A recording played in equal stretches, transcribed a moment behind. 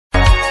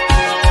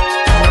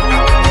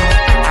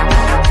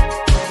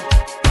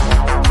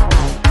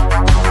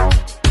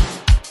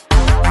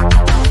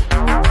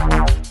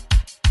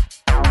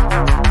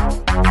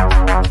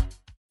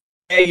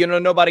Hey,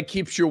 nobody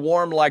keeps you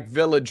warm like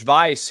Village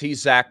Vice.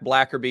 He's Zach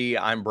Blackerby.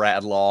 I'm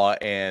Brad Law,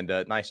 and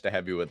nice to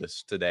have you with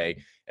us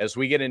today as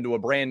we get into a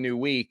brand new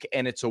week.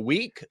 And it's a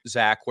week,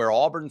 Zach, where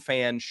Auburn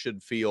fans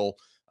should feel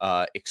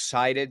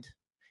excited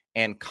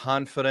and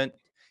confident.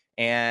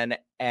 And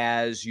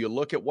as you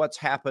look at what's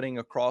happening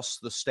across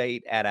the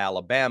state at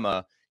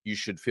Alabama, you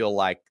should feel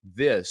like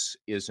this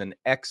is an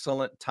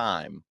excellent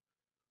time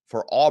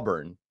for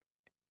Auburn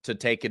to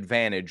take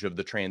advantage of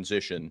the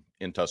transition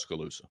in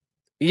Tuscaloosa.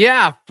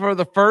 Yeah, for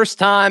the first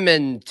time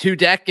in 2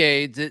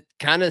 decades, it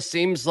kind of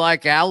seems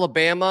like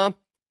Alabama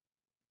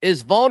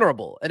is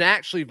vulnerable and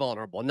actually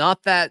vulnerable.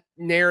 Not that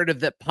narrative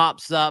that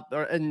pops up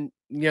in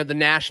the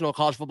national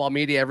college football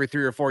media every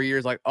 3 or 4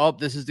 years, like, oh,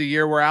 this is the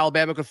year where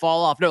Alabama could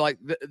fall off. No, like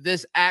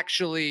this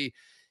actually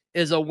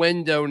is a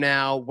window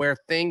now where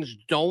things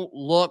don't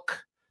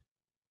look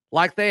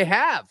like they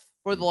have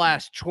for the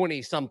last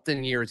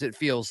 20-something years, it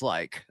feels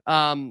like.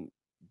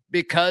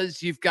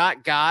 Because you've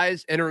got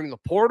guys entering the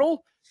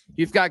portal,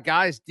 you've got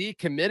guys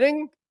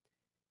decommitting,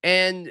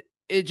 and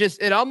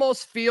it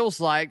almost feels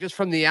like, just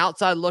from the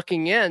outside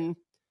looking in,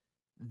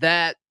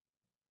 that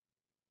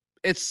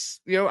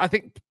it's, I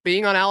think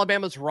being on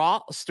Alabama's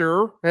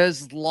roster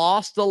has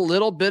lost a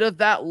little bit of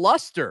that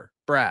luster,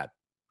 Brad.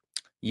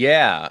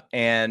 Yeah,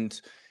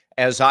 and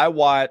as I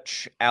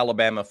watch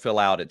Alabama fill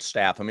out its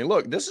staff, I mean,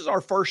 look, this is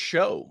our first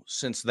show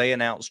since they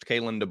announced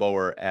Kalen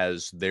DeBoer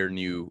as their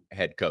new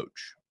head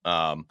coach.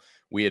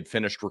 We had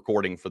finished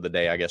recording for the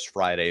day, I guess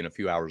Friday, and a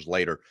few hours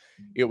later,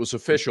 it was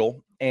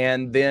official.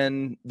 And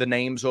then the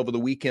names over the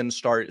weekend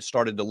started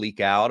to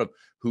leak out of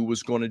who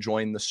was going to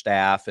join the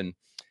staff, and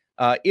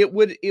it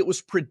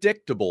was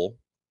predictable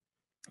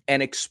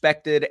and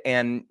expected.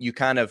 And you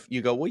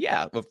go, well,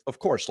 yeah, of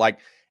course. Like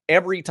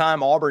every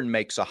time Auburn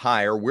makes a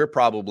hire, we're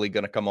probably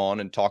going to come on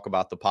and talk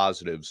about the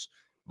positives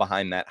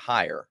behind that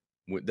hire.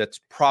 That's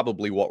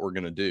probably what we're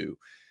going to do.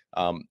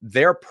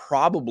 They're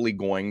probably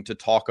going to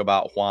talk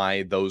about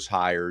why those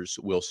hires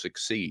will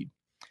succeed.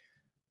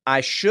 I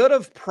should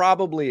have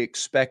probably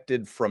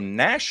expected from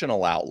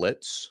national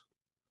outlets,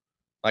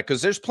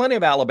 because there's plenty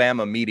of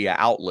Alabama media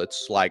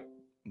outlets, like,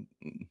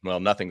 well,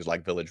 nothing's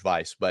like Village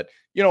Vice, but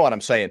you know what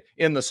I'm saying,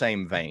 in the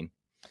same vein.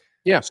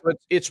 Yeah. So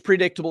it's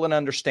predictable and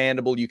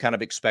understandable. You kind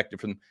of expect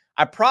it from them.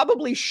 I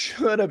probably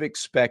should have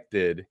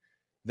expected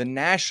the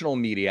national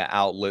media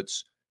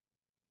outlets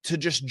to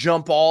just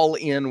jump all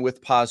in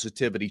with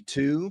positivity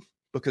too,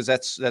 because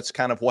that's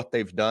kind of what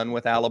they've done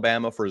with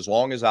Alabama for as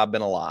long as I've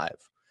been alive.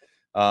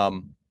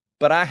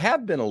 But I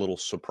have been a little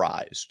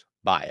surprised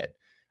by it.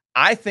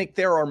 I think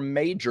there are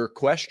major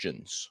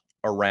questions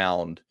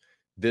around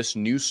this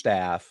new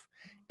staff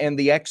and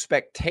the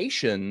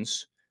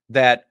expectations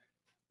that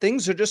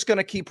things are just going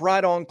to keep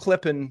right on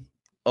clipping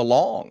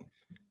along.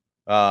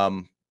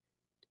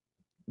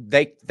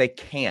 They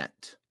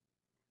can't.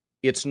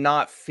 It's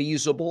not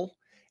feasible.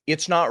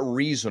 It's not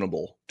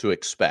reasonable to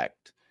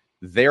expect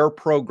their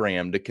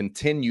program to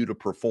continue to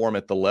perform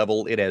at the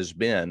level it has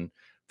been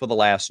for the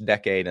last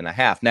decade and a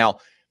half. Now,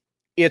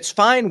 it's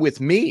fine with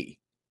me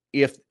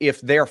if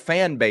their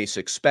fan base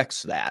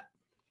expects that,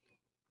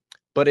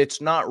 but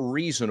it's not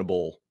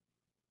reasonable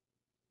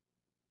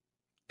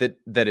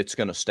that it's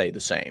going to stay the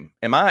same.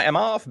 Am I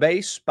off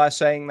base by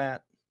saying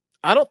that?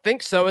 I don't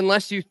think so,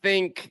 unless you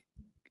think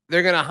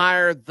they're going to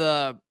hire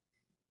the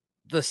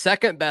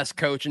second best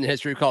coach in the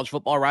history of college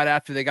football right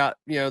after they got,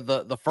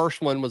 the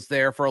first one was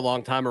there for a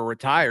long time or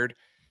retired.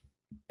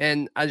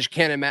 And I just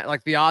can't imagine,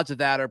 like, the odds of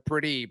that are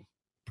pretty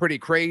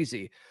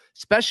crazy,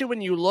 especially when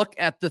you look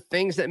at the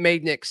things that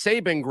made Nick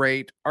Saban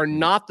great are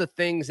not the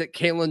things that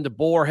Kalen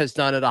DeBoer has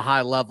done at a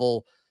high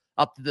level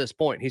up to this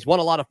point. He's won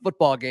a lot of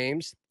football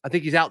games. I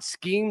think he's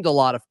out-schemed a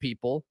lot of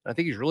people. I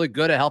think he's really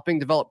good at helping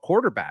develop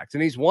quarterbacks,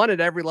 and he's won at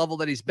every level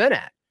that he's been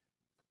at.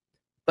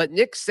 But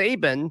Nick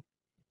Saban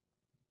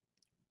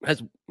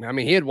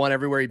he had won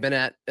everywhere he'd been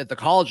at the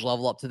college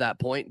level up to that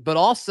point, but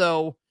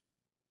also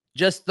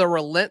just the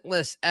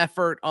relentless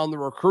effort on the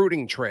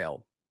recruiting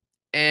trail.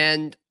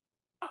 And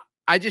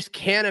I just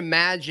can't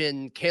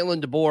imagine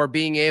Kalen DeBoer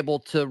being able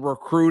to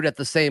recruit at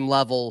the same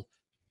level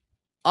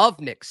of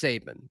Nick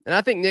Saban. And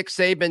I think Nick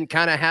Saban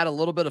kind of had a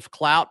little bit of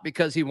clout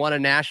because he won a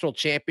national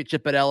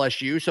championship at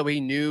LSU, so he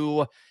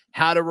knew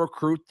how to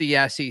recruit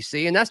the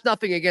SEC. And that's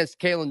nothing against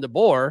Kalen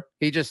DeBoer.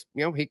 He just,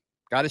 he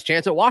got his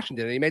chance at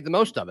Washington and he made the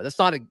most of it. That's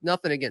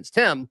nothing against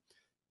him,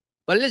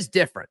 but it is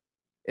different.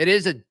 It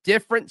is a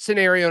different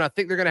scenario, and I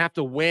think they're going to have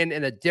to win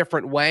in a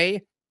different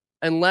way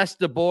unless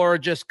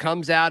DeBoer just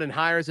comes out and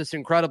hires this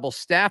incredible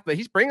staff. But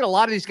he's bringing a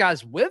lot of these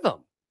guys with him,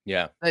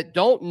 that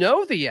don't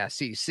know the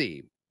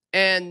SEC.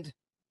 And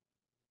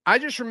I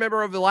just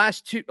remember over the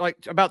last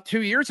about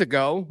 2 years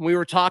ago, we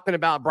were talking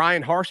about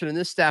Brian Harsin and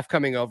this staff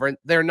coming over, and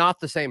they're not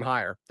the same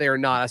hire. They are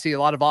not. I see a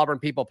lot of Auburn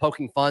people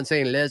poking fun,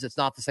 saying, Liz, it's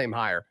not the same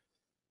hire.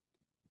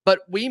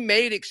 But we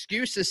made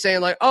excuses saying,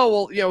 like,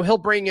 oh, well, he'll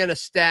bring in a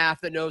staff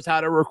that knows how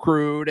to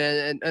recruit.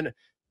 And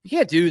you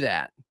can't do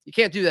that. You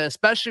can't do that,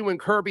 especially when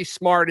Kirby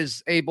Smart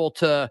is able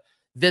to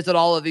visit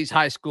all of these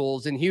high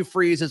schools, and Hugh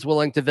Freeze is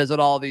willing to visit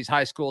all of these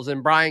high schools,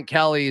 and Brian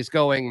Kelly is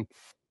going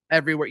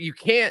everywhere. You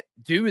can't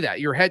do that.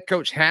 Your head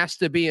coach has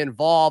to be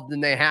involved,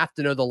 and they have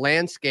to know the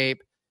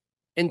landscape.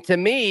 And to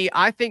me,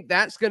 I think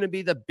that's going to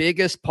be the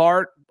biggest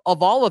part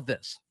of all of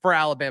this for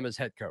Alabama's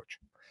head coach.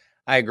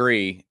 I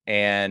agree.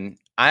 And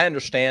I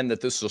understand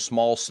that this is a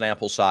small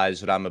sample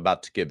size that I'm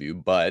about to give you,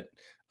 but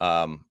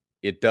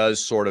it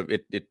does sort of,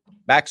 it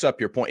backs up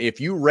your point. If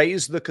you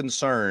raise the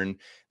concern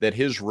that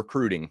his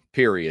recruiting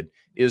period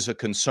is a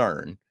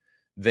concern,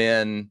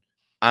 then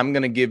I'm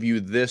going to give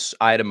you this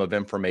item of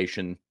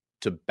information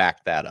to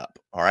back that up.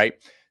 All right.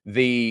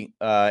 The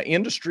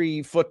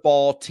industry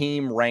football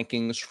team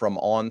rankings from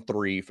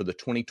On3 for the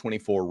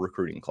 2024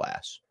 recruiting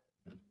class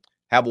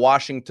have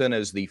Washington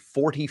as the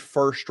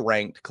 41st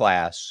ranked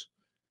class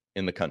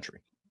in the country.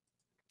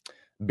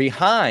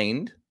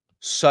 Behind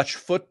such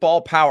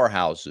football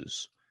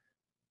powerhouses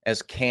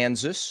as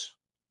Kansas,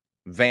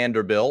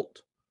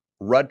 Vanderbilt,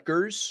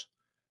 Rutgers,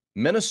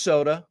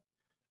 Minnesota,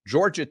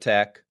 Georgia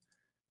Tech,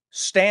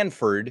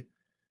 Stanford,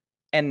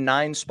 and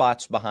 9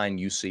 spots behind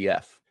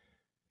UCF.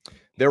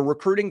 Their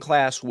recruiting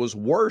class was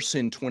worse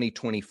in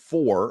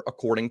 2024,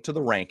 according to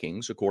the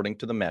rankings, according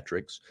to the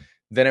metrics,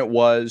 than it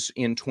was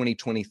in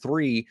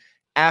 2023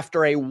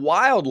 after a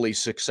wildly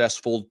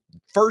successful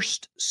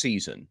first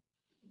season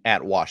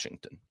at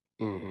Washington.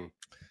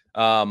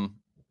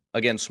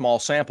 Again, small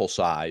sample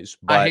size,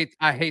 but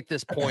I hate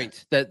this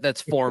point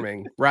that's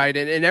forming, right?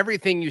 And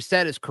everything you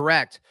said is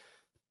correct.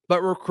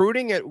 But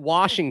recruiting at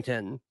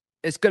Washington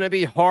is going to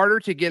be harder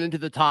to get into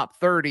the top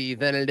 30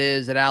 than it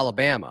is at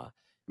Alabama.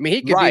 I mean,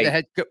 he could be the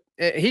head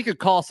he could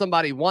call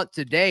somebody once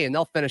a day and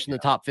they'll finish in the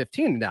top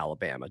 15 in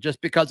Alabama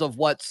just because of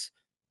what's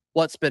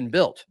been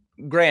built.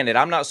 Granted,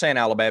 I'm not saying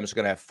Alabama's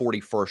going to have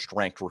 41st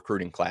ranked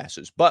recruiting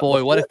classes, but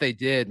boy, what if they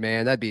did,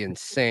 man? That'd be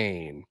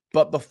insane.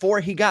 But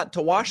before he got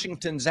to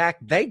Washington, Zach,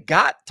 they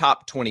got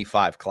top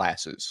 25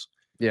 classes.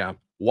 Yeah.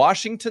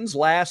 Washington's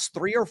last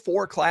 3 or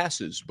 4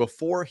 classes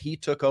before he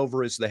took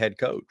over as the head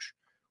coach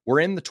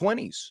were in the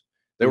 20s.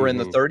 They were in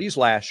the 30s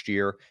last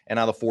year, and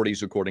now the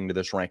 40s, according to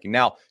this ranking.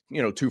 Now,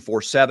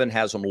 247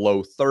 has them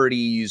low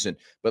 30s,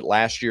 but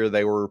last year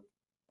they were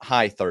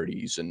high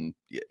 30s, and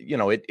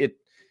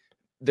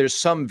there's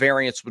some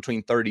variance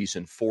between 30s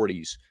and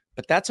 40s,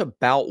 but that's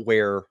about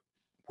where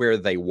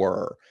they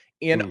were.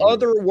 In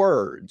other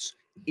words,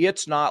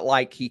 it's not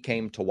like he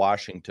came to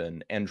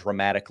Washington and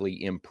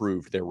dramatically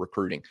improved their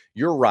recruiting.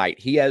 You're right.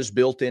 He has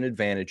built-in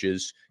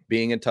advantages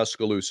being in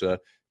Tuscaloosa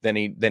than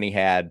he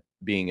had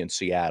being in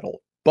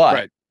Seattle.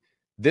 But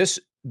this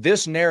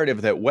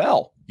narrative that,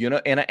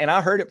 and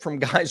I heard it from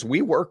guys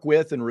we work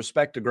with and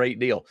respect a great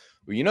deal.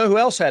 Well, you know who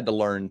else had to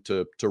learn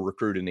to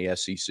recruit in the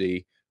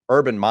SEC?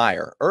 Urban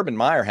Meyer. Urban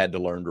Meyer had to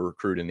learn to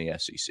recruit in the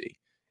SEC.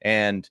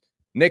 And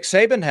Nick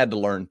Saban had to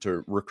learn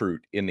to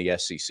recruit in the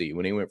SEC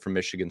when he went from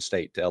Michigan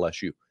State to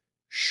LSU.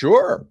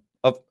 Sure.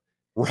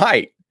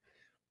 Right.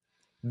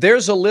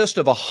 There's a list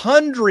of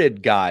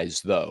 100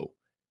 guys, though,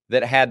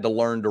 that had to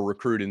learn to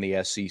recruit in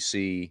the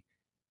SEC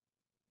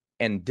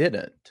and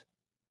didn't.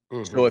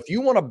 So if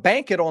you want to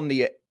bank it on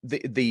the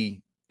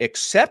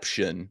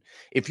exception,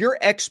 if your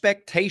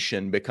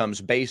expectation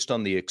becomes based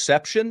on the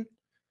exception,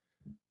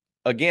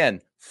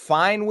 again,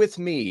 fine with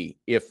me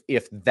if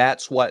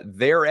that's what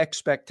their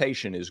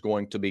expectation is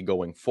going to be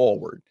going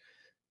forward.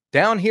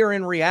 Down here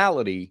in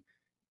reality,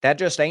 that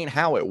just ain't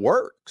how it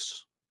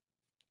works.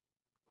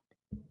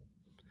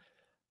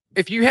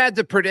 If you had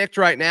to predict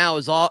right now,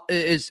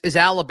 is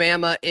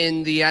Alabama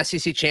in the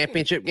SEC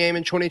championship game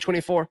in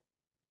 2024?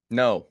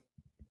 No.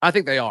 I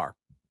think they are.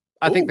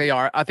 I think they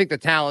are. I think the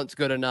talent's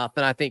good enough,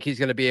 and I think he's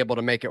going to be able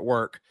to make it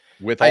work.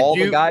 With all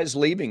the guys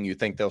leaving, you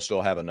think they'll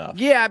still have enough?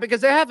 Yeah,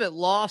 because they haven't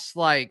lost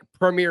like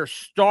premier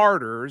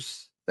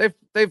starters.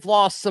 They've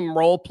lost some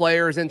role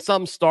players and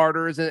some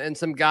starters and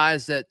some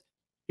guys that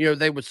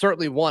they would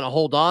certainly want to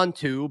hold on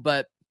to.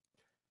 But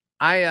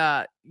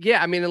I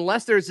mean,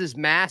 unless there's this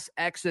mass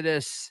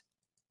exodus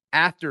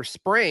after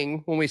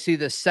spring when we see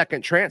this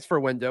second transfer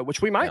window,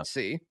 which we might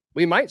see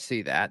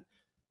that.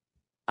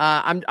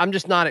 I'm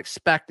just not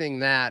expecting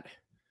that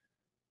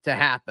to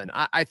happen.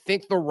 I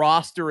think the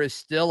roster is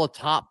still a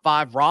top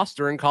 5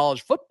 roster in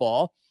college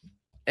football.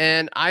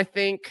 And I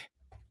think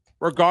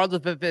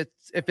regardless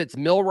if it's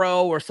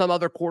Milroe or some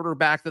other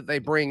quarterback that they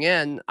bring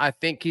in, I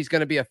think he's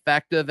going to be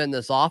effective in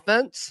this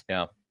offense.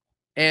 Yeah.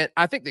 And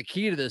I think the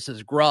key to this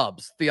is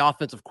Grubbs, the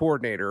offensive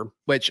coordinator,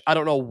 which I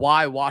don't know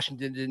why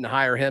Washington didn't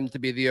hire him to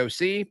be the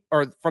OC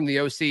or from the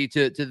OC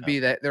to be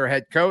their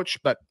head coach,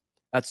 but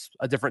that's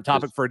a different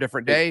topic for a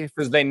different day.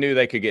 Because they knew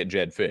they could get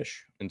Jed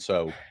Fish, and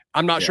so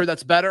I'm not sure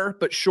that's better,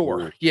 but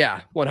sure, Ooh.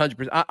 Yeah,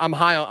 100%. I'm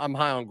high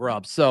on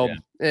Grubbs. So,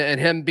 and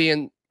him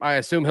being, I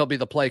assume he'll be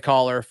the play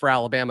caller for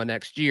Alabama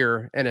next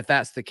year. And if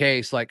that's the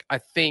case, like I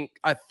think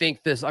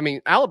this. I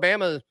mean,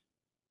 Alabama.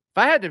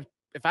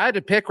 If I had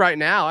to pick right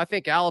now, I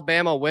think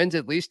Alabama wins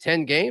at least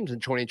 10 games in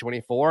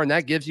 2024, and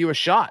that gives you a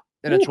shot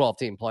in a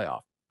 12-team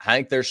playoff. I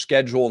think their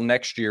schedule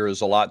next year is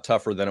a lot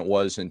tougher than it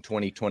was in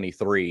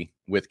 2023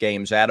 with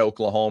games at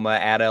Oklahoma,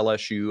 at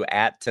LSU,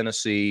 at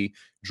Tennessee,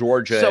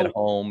 Georgia at So,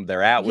 home.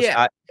 They're at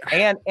yeah,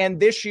 Wisconsin. And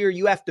this year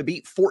you have to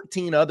beat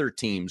 14 other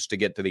teams to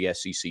get to the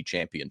SEC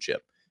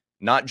championship,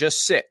 not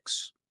just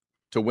 6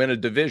 to win a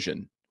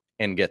division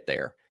and get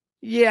there.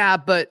 yeah,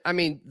 but I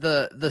mean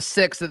the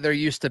 6 that they're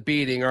used to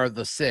beating are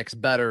the 6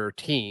 better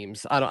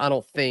teams. I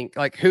don't think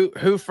like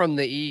who from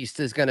the East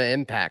is going to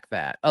impact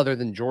that other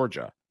than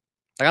Georgia.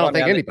 Like, I Well,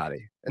 don't I mean, think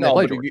anybody, and they no,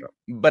 play but Georgia.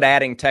 but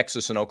adding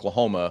Texas and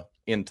Oklahoma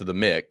into the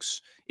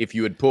mix, if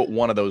you had put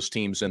one of those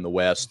teams in the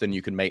West, then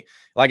you can make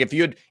like if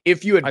you had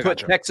I put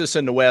gotcha. Texas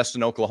in the West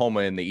and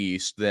Oklahoma in the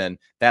East, then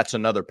that's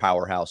another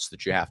powerhouse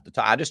that you have to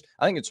tie.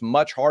 I think it's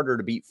much harder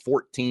to beat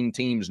 14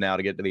 teams now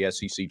to get to the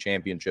SEC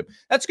championship.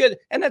 That's good,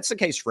 and that's the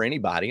case for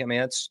anybody. I mean,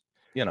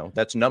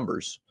 that's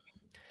numbers.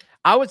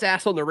 I was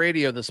asked on the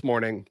radio this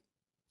morning,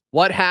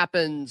 what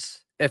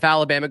happens if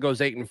Alabama goes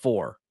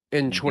 8-4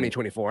 in Mhm.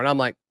 2024? And I'm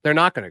like, they're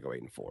not going to go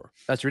 8-4.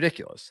 That's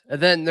ridiculous.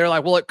 And then they're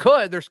like, well, it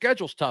could. Their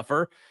schedule's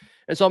tougher.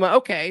 And so I'm like,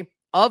 okay,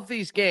 of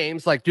these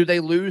games, like, do they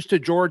lose to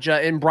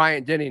Georgia in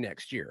Bryant Denny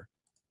next year?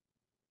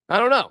 I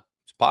don't know.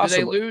 It's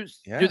possible. Do they lose?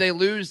 Yeah. Do they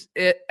lose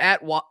it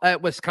at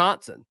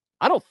Wisconsin?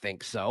 I don't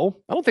think so.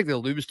 I don't think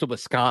they'll lose to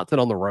Wisconsin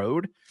on the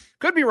road.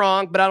 Could be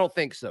wrong, but I don't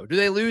think so. Do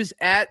they lose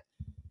at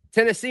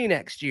Tennessee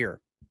next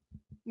year?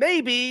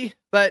 Maybe,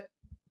 but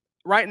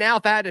right now,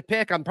 if I had to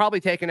pick, I'm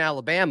probably taking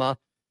Alabama.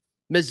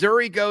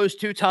 Missouri goes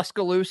to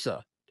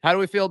Tuscaloosa. How do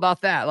we feel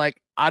about that? Like,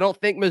 I don't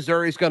think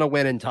Missouri's going to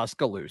win in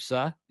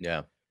Tuscaloosa.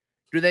 Yeah.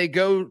 Do they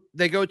go to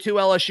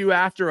LSU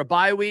after a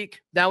bye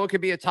week? That one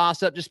could be a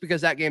toss-up just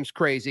because that game's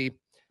crazy.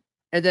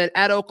 And then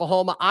at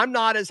Oklahoma, I'm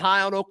not as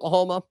high on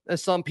Oklahoma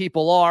as some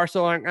people are.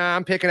 So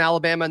I'm picking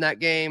Alabama in that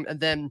game. And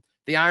then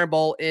the Iron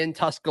Bowl in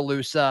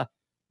Tuscaloosa.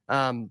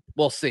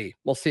 We'll see.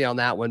 We'll see on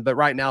that one. But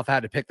right now, if I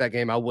had to pick that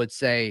game, I would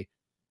say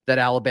that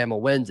Alabama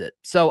wins it.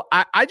 So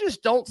I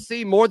just don't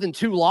see more than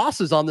 2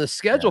 losses on this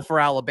schedule for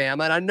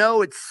Alabama. And I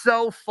know it's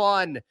so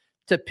fun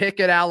to pick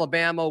at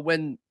Alabama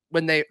when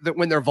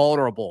they're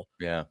vulnerable.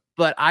 Yeah.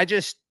 But I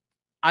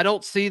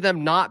don't see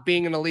them not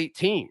being an elite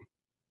team.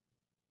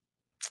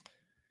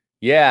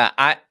 Yeah,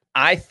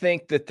 I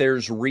think that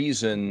there's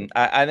reason.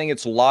 I think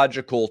it's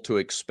logical to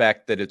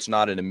expect that it's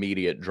not an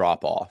immediate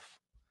drop off.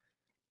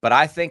 But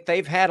I think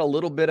they've had a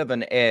little bit of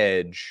an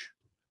edge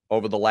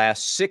over the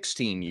last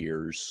 16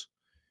 years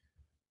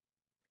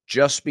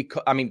just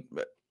because, I mean,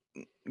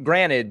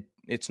 granted,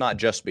 it's not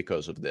just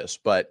because of this,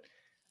 but,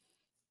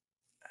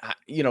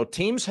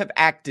 teams have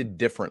acted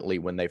differently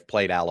when they've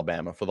played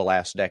Alabama for the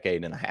last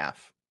decade and a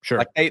half. Sure.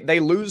 Like they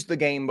lose the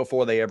game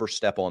before they ever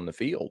step on the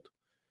field.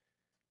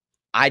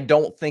 I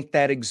don't think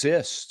that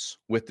exists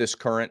with this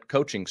current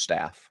coaching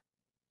staff.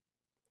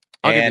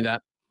 I'll give you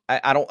that.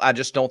 I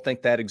just don't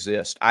think that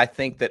exists. I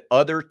think that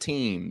other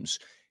teams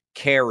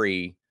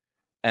carry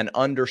an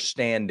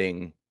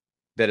understanding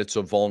that it's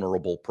a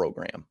vulnerable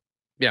program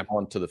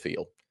onto the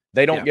field.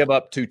 They don't give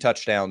up 2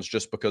 touchdowns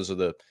just because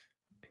of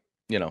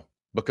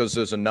because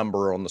there's a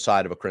number on the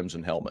side of a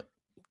crimson helmet,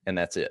 and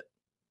that's it.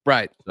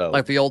 Right. So,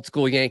 like the old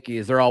school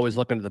Yankees, they're always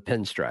looking to the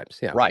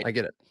pinstripes. Yeah. Right. I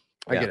get it.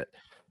 I get it.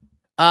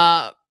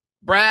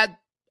 Brad,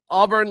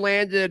 Auburn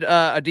landed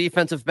a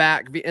defensive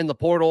back in the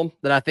portal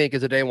that I think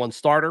is a day 1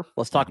 starter.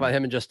 Let's talk about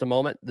him in just a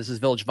moment. This is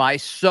Village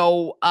Vice.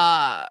 So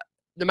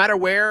no matter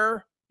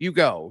where you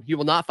go, you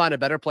will not find a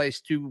better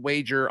place to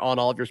wager on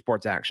all of your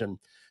sports action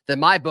than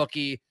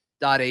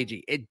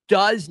mybookie.ag. It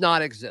does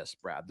not exist,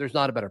 Brad. There's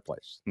not a better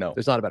place. No.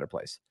 There's not a better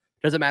place.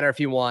 Doesn't matter if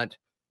you want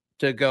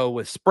to go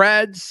with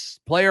spreads,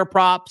 player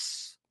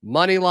props,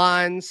 money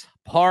lines,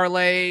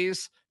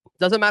 parlays.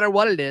 Doesn't matter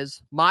what it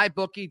is.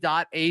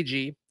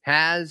 Mybookie.ag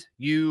has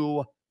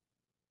you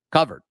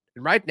covered.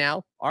 And right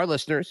now, our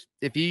listeners,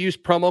 if you use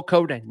promo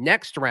code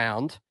next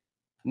round,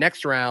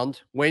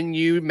 when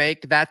you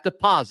make that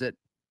deposit,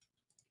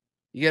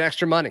 you get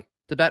extra money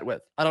to bet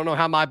with. I don't know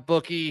how my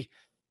bookie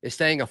is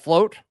staying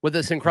afloat with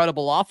this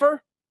incredible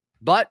offer,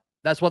 but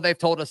that's what they've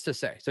told us to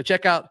say. So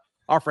check out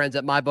our friends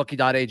at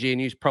mybookie.ag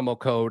and use promo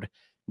code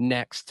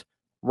next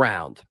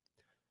round.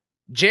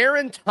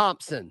 Jaron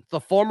Thompson, the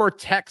former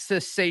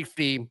Texas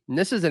safety, and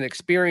this is an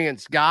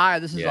experienced guy.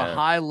 This is a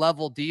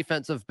high-level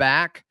defensive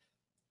back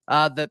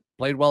that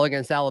played well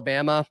against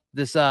Alabama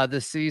this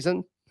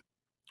season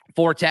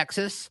for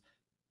Texas.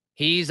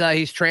 He's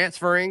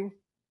transferring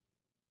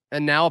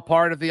and now a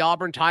part of the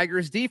Auburn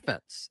Tigers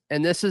defense.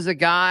 And this is a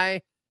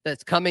guy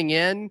that's coming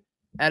in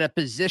at a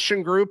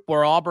position group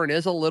where Auburn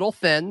is a little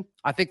thin.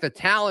 I think the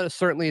talent is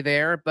certainly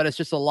there, but it's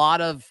just a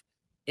lot of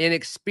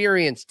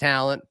inexperienced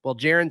talent. Well,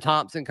 Jaron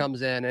Thompson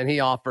comes in and he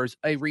offers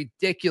a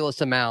ridiculous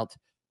amount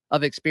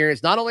of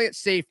experience, not only at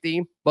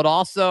safety, but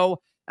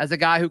also as a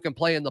guy who can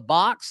play in the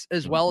box,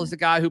 as well as a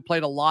guy who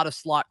played a lot of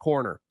slot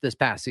corner this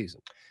past season.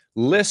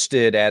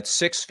 Listed at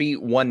 6 feet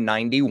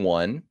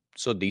 191,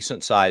 so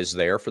decent size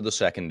there for the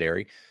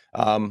secondary.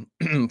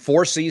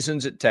 4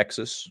 seasons at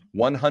Texas,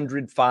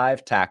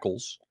 105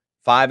 tackles,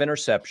 5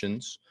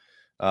 interceptions.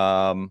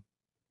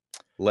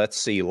 Let's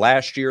see.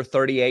 Last year,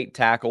 38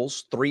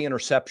 tackles, 3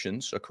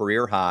 interceptions, a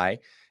career high.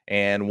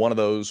 And one of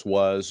those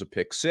was a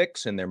pick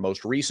six. In their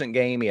most recent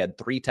game, he had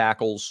 3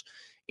 tackles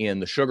in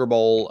the Sugar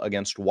Bowl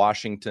against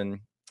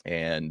Washington.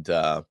 And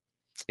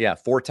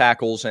 4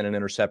 tackles and an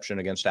interception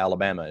against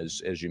Alabama,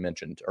 as you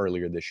mentioned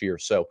earlier this year.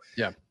 So,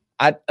 Yeah.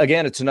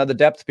 Again, it's another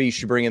depth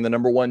piece. You bring in the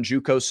number 1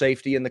 JUCO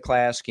safety in the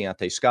class.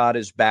 Keontae Scott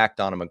is back.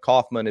 Donovan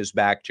Kaufman is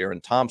back.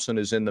 Jaron Thompson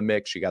is in the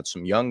mix. You got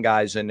some young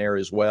guys in there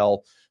as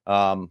well.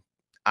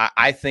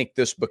 I think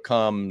this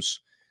becomes,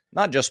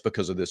 not just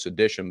because of this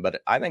addition,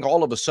 but I think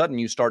all of a sudden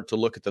you start to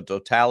look at the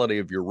totality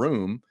of your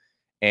room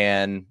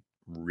and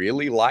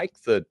really like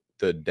the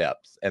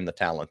depth and the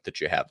talent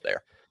that you have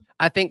there.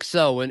 I think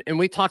so. And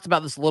we talked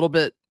about this a little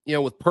bit,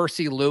 with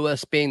Percy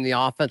Lewis being the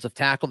offensive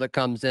tackle that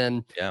comes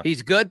in. Yeah.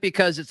 He's good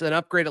because it's an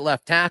upgrade at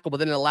left tackle, but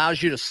then it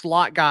allows you to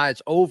slot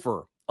guys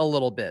over a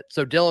little bit.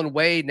 So Dylan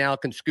Wade now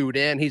can scoot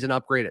in. He's an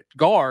upgrade at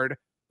guard.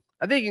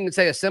 I think you can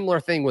say a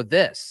similar thing with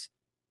this,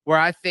 where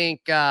I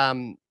think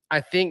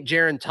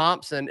Jaron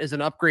Thompson is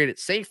an upgrade at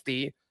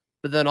safety,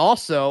 but then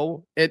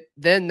also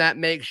that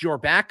makes your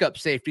backup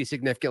safety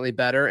significantly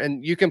better.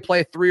 And you can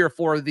play 3 or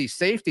 4 of these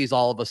safeties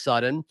all of a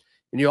sudden.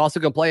 And you also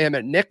can play him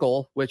at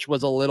nickel, which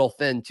was a little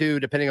thin too,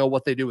 depending on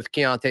what they do with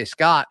Keontae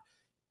Scott.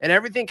 And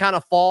everything kind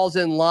of falls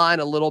in line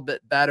a little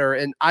bit better.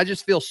 And I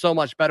just feel so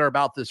much better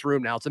about this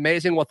room now. It's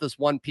amazing what this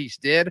one piece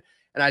did.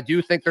 And I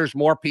do think there's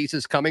more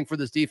pieces coming for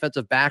this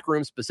defensive back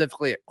room,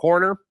 specifically at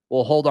corner.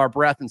 We'll hold our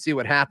breath and see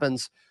what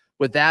happens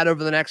with that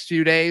over the next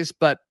few days.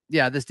 But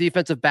yeah, this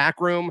defensive back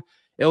room,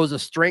 it was a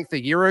strength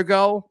a year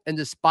ago. And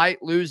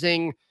despite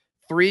losing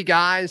 3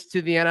 guys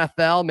to the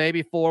NFL,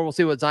 maybe 4, we'll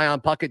see what Zion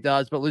Puckett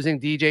does, but losing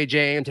DJ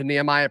James to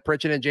Nehemiah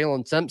Pritchett and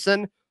Jalen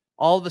Simpson,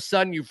 all of a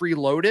sudden you've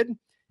reloaded.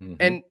 Mm-hmm.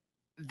 And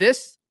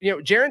this,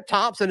 Jaron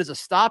Thompson is a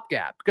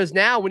stopgap, because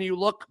now when you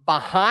look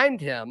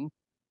behind him,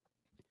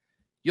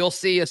 you'll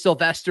see a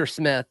Sylvester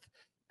Smith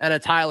and a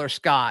Tyler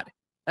Scott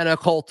and a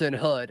Colton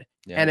Hood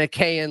and a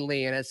Kayan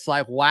Lee. And it's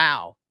like,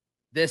 wow,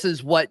 this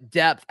is what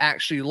depth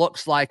actually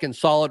looks like and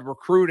solid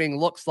recruiting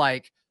looks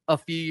like a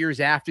few years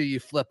after you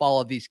flip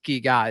all of these key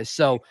guys.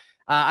 So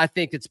I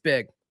think it's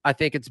big.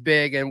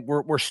 And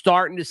we're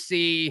starting to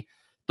see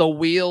the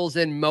wheels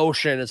in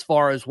motion as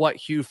far as what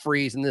Hugh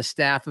Freeze and the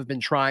staff have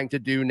been trying to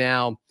do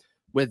now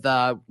with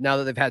now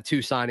that they've had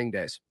 2 signing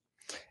days.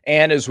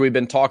 And as we've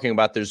been talking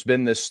about, there's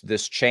been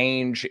this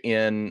change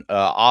in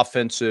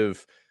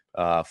offensive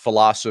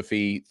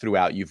philosophy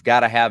throughout. You've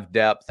got to have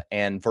depth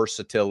and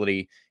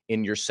versatility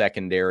in your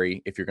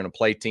secondary. If you're going to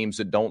play teams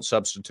that don't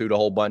substitute a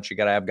whole bunch, you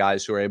got to have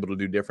guys who are able to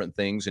do different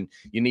things, and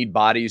you need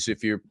bodies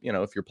if you're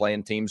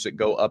playing teams that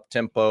go up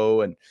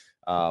tempo, and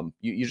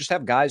you just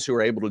have guys who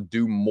are able to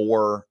do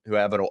more, who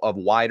have a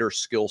wider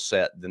skill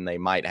set than they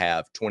might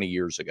have 20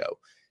 years ago.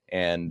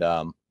 And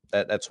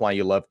that's why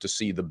you love to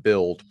see the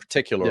build,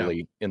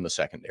 particularly in the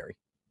secondary.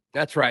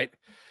 That's right.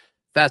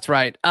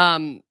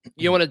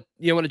 You want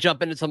to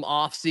jump into some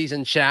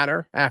off-season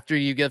chatter after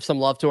you give some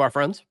love to our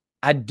friends?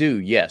 I do,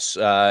 yes.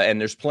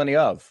 And there's plenty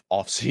of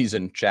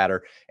off-season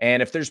chatter.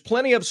 And if there's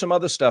plenty of some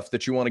other stuff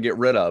that you want to get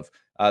rid of,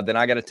 then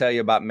I got to tell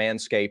you about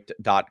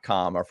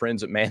manscaped.com. Our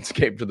friends at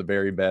Manscaped are the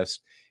very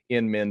best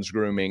in men's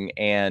grooming.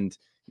 And,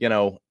 you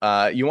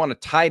want to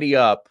tidy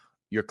up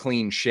your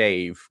clean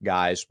shave,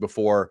 guys,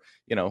 before,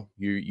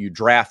 you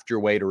draft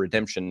your way to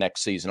redemption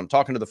next season. I'm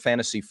talking to the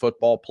fantasy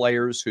football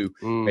players who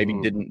maybe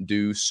didn't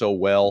do so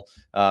well.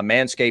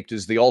 Manscaped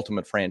is the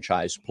ultimate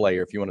franchise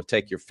player if you want to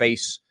take your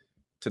face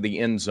to the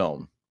end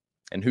zone.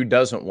 And who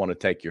doesn't want to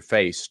take your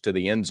face to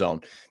the end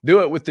zone?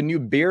 Do it with the new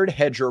Beard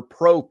Hedger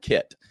Pro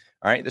Kit.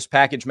 All right, this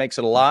package makes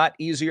it a lot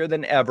easier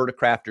than ever to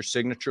craft your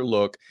signature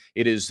look.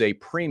 It is a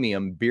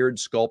premium beard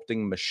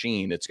sculpting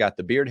machine. It's got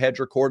the Beard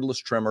Hedger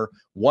cordless trimmer,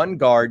 1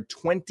 guard,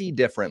 20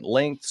 different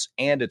lengths,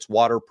 and it's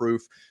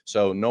waterproof.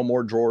 So no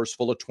more drawers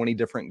full of 20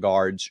 different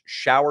guards.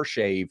 Shower,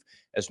 shave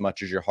as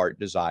much as your heart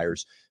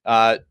desires.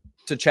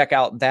 To check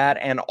out that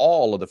and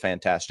all of the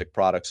fantastic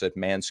products at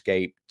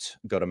Manscaped,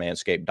 go to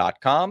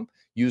manscaped.com.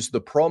 Use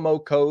the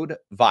promo code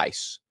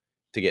VICE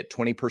to get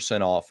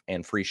 20% off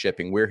and free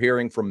shipping. We're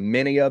hearing from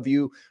many of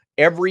you.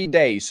 Every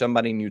day,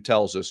 somebody new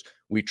tells us,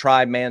 we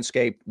tried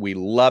Manscaped. We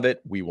love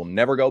it. We will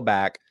never go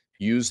back.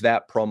 Use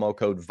that promo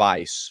code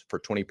VICE for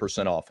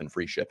 20% off and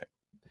free shipping.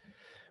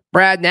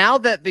 Brad, now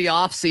that the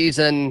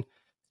offseason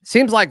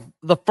seems like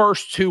the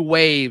first 2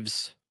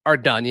 waves are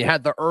done. You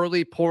had the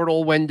early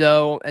portal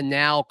window, and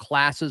now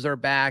classes are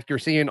back. You're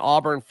seeing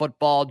Auburn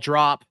football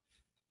drop,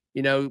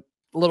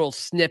 little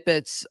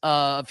snippets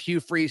of Hugh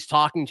Freeze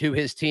talking to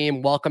his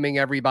team, welcoming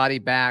everybody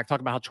back,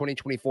 talking about how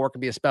 2024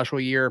 could be a special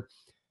year.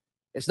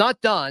 It's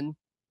not done.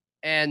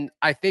 And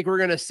I think we're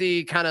going to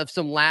see kind of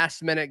some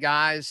last minute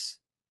guys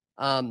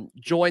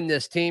join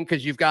this team,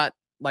 because you've got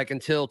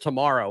until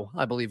tomorrow,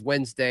 I believe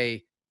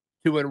Wednesday,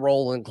 to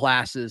enroll in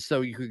classes.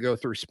 So you could go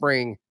through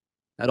spring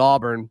at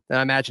Auburn. And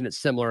I imagine it's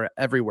similar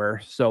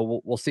everywhere.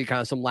 So we'll see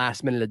kind of some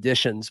last minute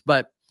additions,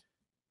 but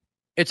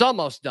it's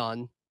almost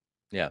done.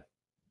 Yeah.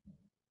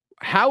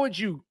 How would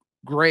you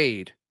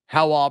grade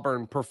how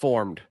Auburn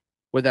performed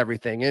with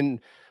everything. And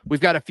we've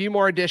got a few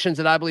more additions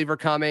that I believe are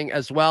coming,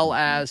 as well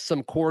as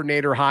some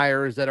coordinator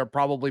hires that are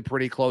probably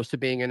pretty close to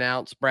being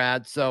announced,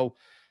 Brad. So,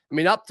 I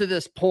mean, up to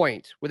this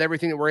point, with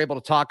everything that we're able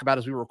to talk about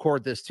as we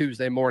record this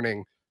Tuesday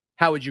morning,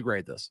 how would you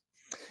grade this?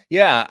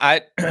 Yeah,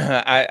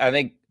 I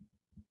think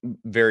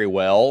very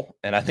well,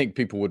 and I think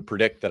people would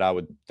predict that I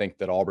would think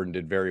that Auburn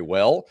did very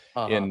well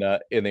in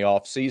the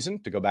off season.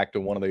 To go back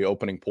to one of the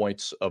opening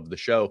points of the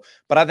show,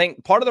 but I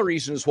think part of the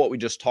reason is what we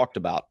just talked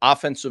about: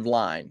 offensive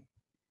line.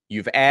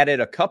 You've added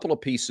a couple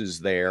of pieces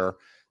there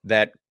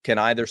that can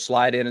either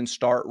slide in and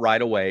start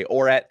right away,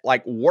 or at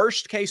like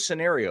worst case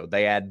scenario,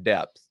 they add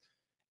depth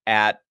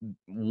at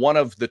one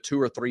of the 2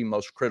 or 3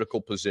 most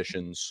critical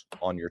positions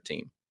on your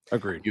team.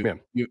 Agreed.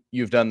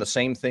 You've done the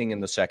same thing in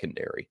the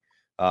secondary.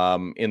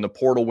 In the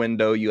portal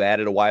window, you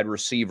added a wide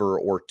receiver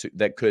or two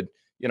that could,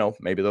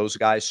 maybe those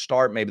guys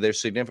start, maybe they're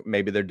significant,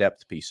 maybe they're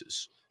depth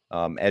pieces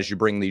as you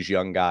bring these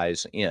young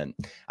guys in.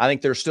 I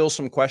think there's still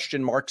some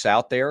question marks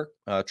out there,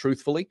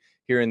 truthfully,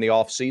 here in the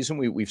offseason.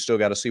 We've still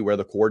got to see where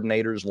the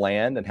coordinators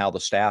land and how the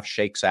staff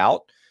shakes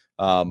out.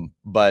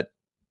 But,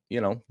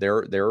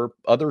 there are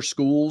other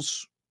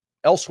schools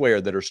elsewhere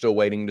that are still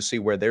waiting to see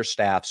where their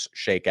staffs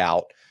shake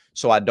out.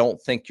 So I don't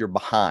think you're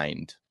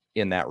behind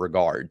in that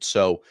regard.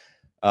 So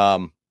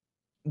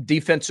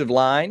defensive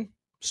line,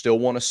 still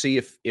want to see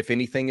if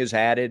anything is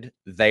added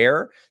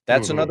there.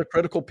 That's another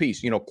critical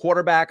piece.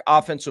 Quarterback,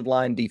 offensive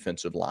line,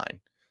 defensive line.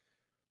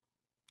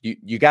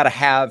 You got to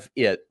have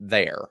it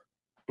there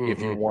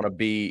if you want to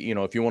be,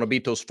 if you want to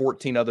beat those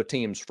 14 other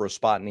teams for a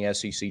spot in the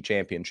SEC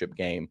championship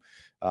game.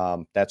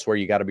 That's where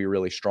you got to be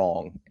really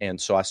strong. And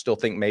so I still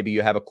think maybe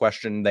you have a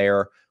question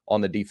there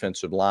on the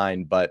defensive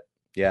line, but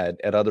yeah,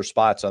 at other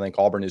spots, I think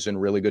Auburn is in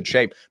really good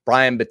shape.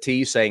 Brian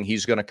Battie saying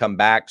he's going to come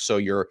back, so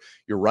your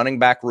running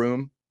back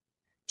room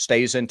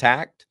stays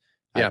intact.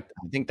 Yeah,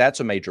 I think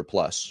that's a major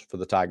plus for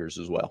the Tigers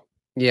as well.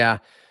 Yeah,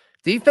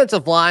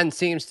 defensive line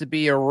seems to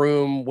be a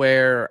room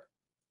where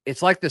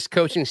it's like this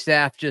coaching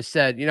staff just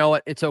said, you know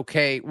what, it's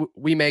okay.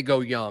 We may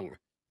go young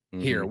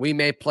here. We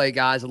may play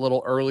guys a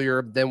little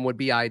earlier than would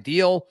be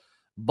ideal,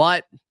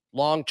 but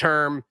long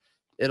term,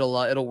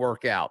 it'll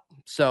work out.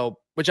 So,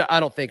 which I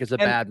don't think is a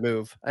bad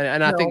move.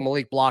 And I think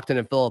Malik Blockton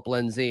and Phillip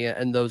Lindsay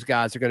and those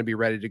guys are going to be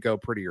ready to go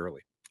pretty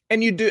early.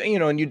 And you do,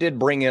 and you did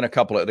bring in a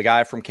couple of the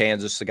guy from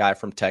Kansas, the guy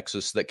from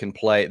Texas that can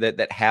play,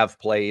 that have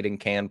played and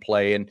can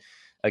play, and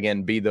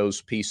again be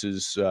those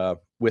pieces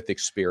with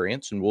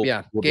experience. And we'll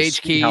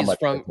Gage Keys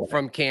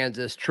from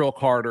Kansas, Trill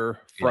Carter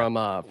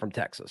from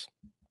Texas.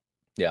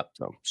 Yeah.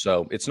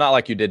 So it's not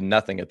like you did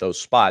nothing at those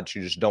spots.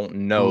 You just don't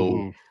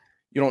know.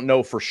 You don't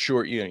know for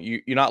sure.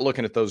 You're not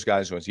looking at those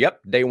guys going, yep,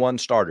 day one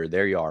starter.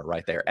 There you are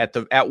right there.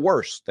 At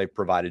worst, they've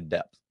provided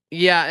depth.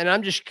 Yeah, and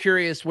I'm just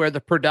curious where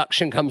the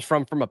production comes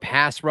from a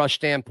pass rush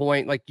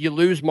standpoint. Like, you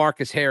lose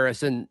Marcus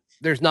Harris, and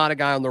there's not a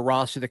guy on the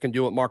roster that can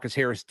do what Marcus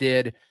Harris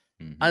did,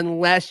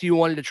 unless you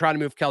wanted to try to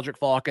move Keldrick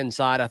Falk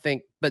inside, I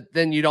think. But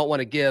then you don't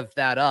want to give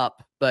that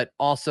up. But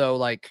also,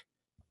 like,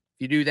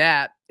 if you do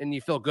that and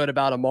you feel good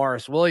about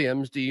Amaris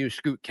Williams, do you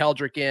scoot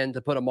Keldrick in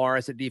to put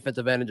Amaris at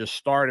defensive end and just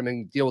start him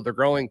and deal with the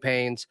growing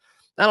pains?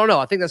 I don't know.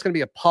 I think that's going to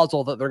be a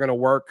puzzle that they're going to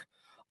work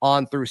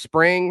on through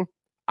spring.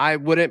 I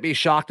wouldn't be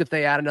shocked if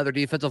they add another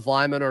defensive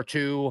lineman or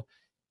two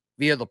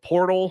via the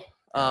portal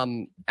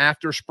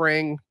after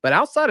spring. But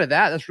outside of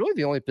that, that's really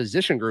the only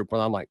position group that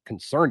I'm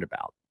concerned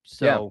about.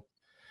 So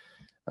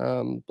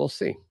we'll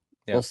see.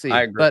 Yeah, we'll see.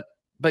 I agree.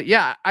 But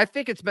yeah, I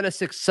think it's been a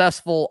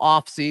successful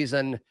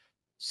offseason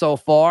so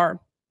far.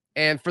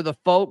 And for the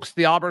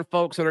Auburn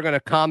folks that are going to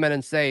comment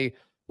and say,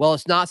 well,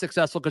 it's not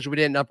successful because we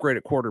didn't upgrade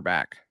at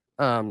quarterback.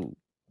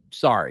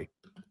 Sorry.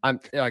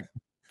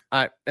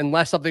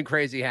 Unless something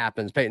crazy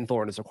happens, Peyton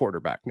Thorne is a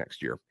quarterback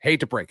next year. Hate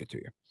to break it to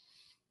you.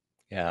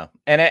 Yeah.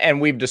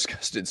 And we've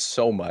discussed it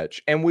so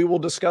much, and we will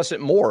discuss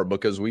it more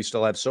because we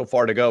still have so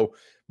far to go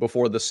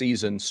before the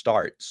season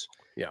starts.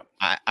 Yeah.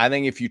 I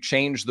think if you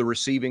change the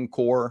receiving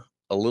core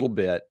a little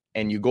bit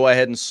and you go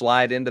ahead and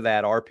slide into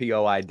that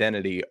RPO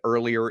identity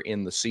earlier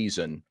in the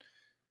season,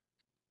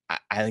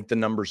 I think the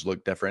numbers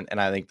look different,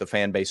 and I think the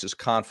fan base's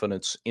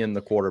confidence in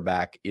the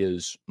quarterback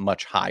is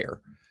much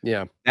higher.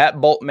 Yeah. That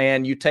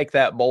you take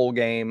that bowl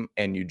game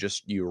and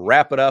you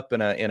wrap it up in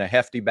a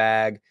hefty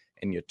bag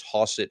and you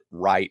toss it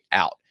right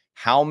out.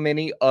 How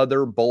many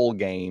other bowl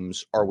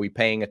games are we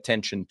paying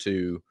attention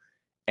to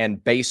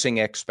and basing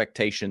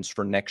expectations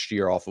for next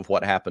year off of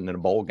what happened in a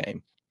bowl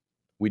game?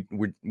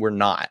 We're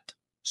not.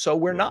 So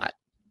we're not.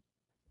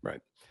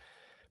 Right.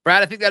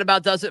 Brad, I think that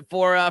about does it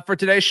for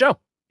today's show.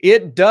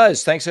 It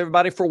does. Thanks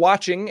everybody for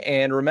watching.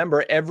 And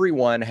remember,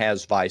 everyone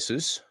has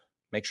vices.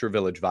 Make sure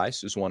Village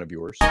Vice is one of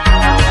yours.